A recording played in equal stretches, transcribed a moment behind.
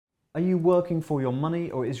Are you working for your money,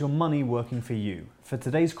 or is your money working for you? For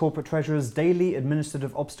today's corporate treasurers, daily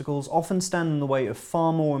administrative obstacles often stand in the way of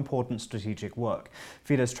far more important strategic work.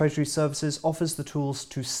 Fides Treasury Services offers the tools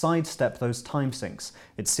to sidestep those time sinks.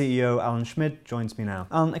 Its CEO, Alan Schmid, joins me now.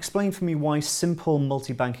 Alan, explain for me why simple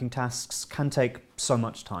multi-banking tasks can take so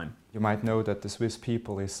much time. You might know that the Swiss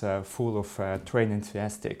people is full of train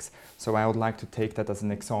enthusiasts, so I would like to take that as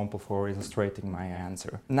an example for illustrating my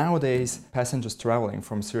answer. Nowadays, passengers traveling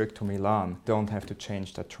from Zurich to Milan don't have to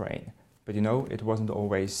change their train. But you know, it wasn't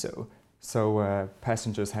always so. So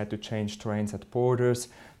passengers had to change trains at borders,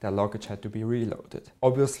 their luggage had to be reloaded.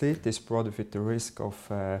 Obviously, this brought with it the risk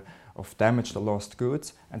of damage to lost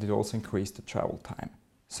goods, and it also increased the travel time.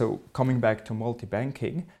 So coming back to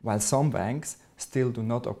multi-banking, while some banks still do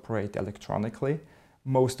not operate electronically,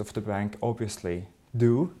 most of the banks obviously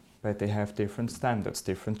do, but they have different standards,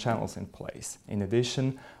 different channels in place. In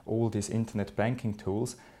addition, all these internet banking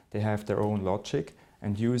tools, they have their own logic,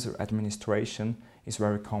 and user administration is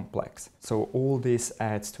very complex. So all this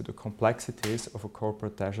adds to the complexities of a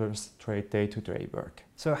corporate treasurer's day-to-day work.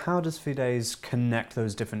 So how does Fides connect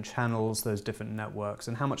those different channels, those different networks,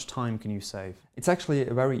 and how much time can you save? It's actually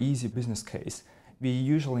a very easy business case. We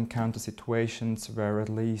usually encounter situations where at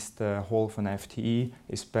least the whole of an FTE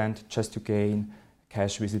is spent just to gain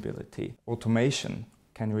cash visibility. Automation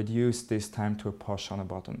can reduce this time to a push on a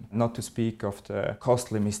button, not to speak of the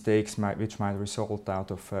costly mistakes which might result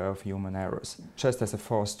out of human errors. Just as a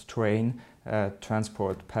fast train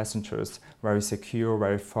transport passengers very secure,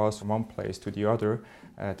 very fast from one place to the other,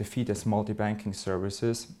 the Fides multi-banking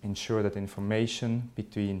services ensure that information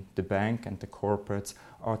between the bank and the corporates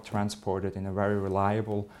are transported in a very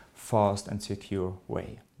reliable, fast and secure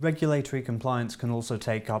way. Regulatory compliance can also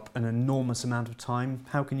take up an enormous amount of time.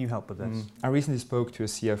 How can you help with this? I recently spoke to a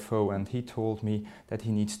CFO and he told me that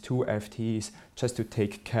he needs 2 FTEs just to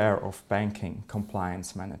take care of banking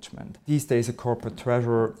compliance management. These days, a corporate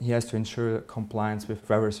treasurer, he has to ensure compliance with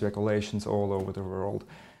various regulations all over the world.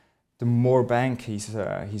 The more bank he's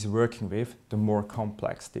working with, the more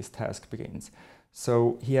complex this task begins.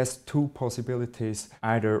 So he has 2 possibilities.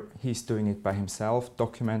 Either he's doing it by himself,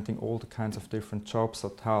 documenting all the kinds of different jobs or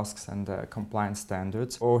tasks and compliance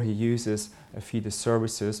standards, or he uses Fides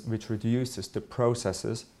services which reduces the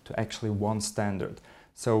processes to actually one standard.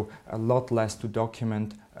 So a lot less to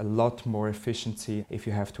document, a lot more efficiency if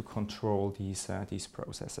you have to control these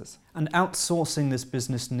processes. And outsourcing this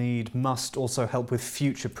business need must also help with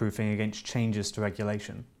future-proofing against changes to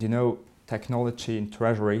regulation. You know, technology in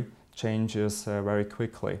treasury changes very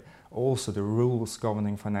quickly. Also, the rules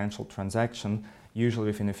governing financial transaction, usually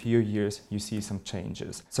within a few years, you see some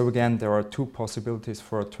changes. So again, there are 2 possibilities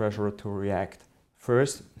for a treasurer to react.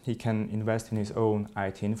 First, he can invest in his own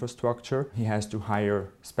IT infrastructure. He has to hire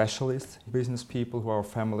specialists, business people who are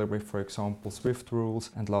familiar with, for example, SWIFT rules.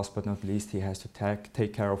 And last but not least, he has to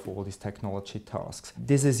take care of all these technology tasks.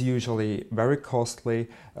 This is usually very costly,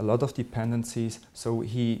 a lot of dependencies, so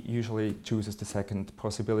he usually chooses the second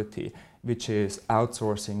possibility, which is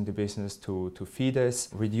outsourcing the business to Fides,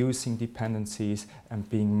 reducing dependencies and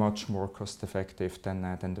being much more cost-effective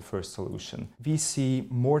than the first solution. We see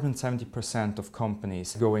more than 70% of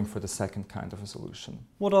companies going for the second kind of a solution.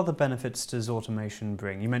 What other benefits does automation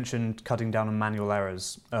bring? You mentioned cutting down on manual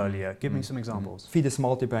errors earlier. Give me some examples. Fides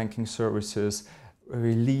multi-banking services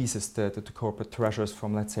releases the corporate treasurers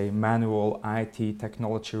from, let's say, manual IT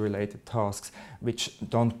technology-related tasks which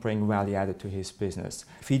don't bring value added to his business.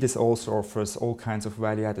 Fides also offers all kinds of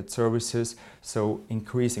value-added services, so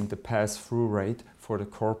increasing the pass-through rate for the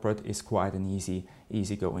corporate is quite an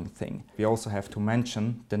easy-going thing. We also have to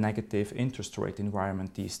mention the negative interest rate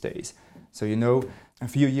environment these days. So you know, a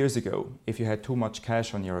few years ago, if you had too much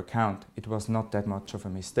cash on your account, it was not that much of a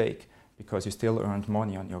mistake, because you still earned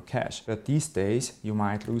money on your cash. But these days, you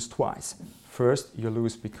might lose twice. First, you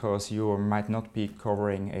lose because you might not be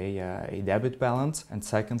covering a debit balance, and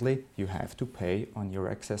secondly, you have to pay on your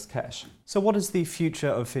excess cash. So what is the future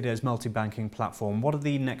of Fides multi-banking platform? What are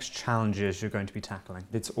the next challenges you're going to be tackling?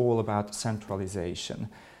 It's all about centralization.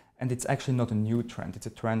 And it's actually not a new trend. It's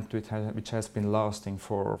a trend which has been lasting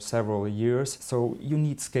for several years. So you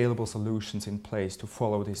need scalable solutions in place to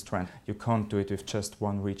follow this trend. You can't do it with just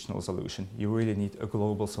one regional solution. You really need a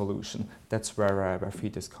global solution. That's where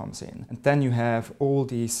Fides comes in. And then you have all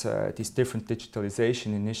these different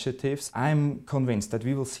digitalization initiatives. I'm convinced that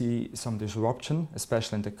we will see some disruption,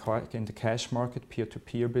 especially in the cash market,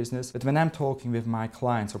 peer-to-peer business. But when I'm talking with my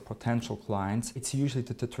clients or potential clients, it's usually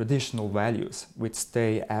the traditional values which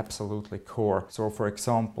stay absolutely core. So for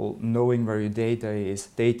example, knowing where your data is,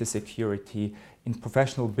 data security. In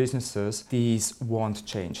professional businesses, these won't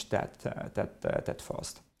change that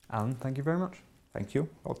fast. Alan, thank you very much. Thank you.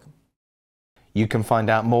 Welcome. You can find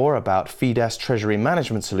out more about Fides Treasury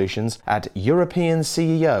Management Solutions at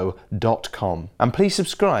europeanceo.com. And please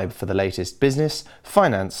subscribe for the latest business,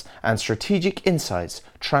 finance and strategic insights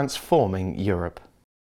transforming Europe.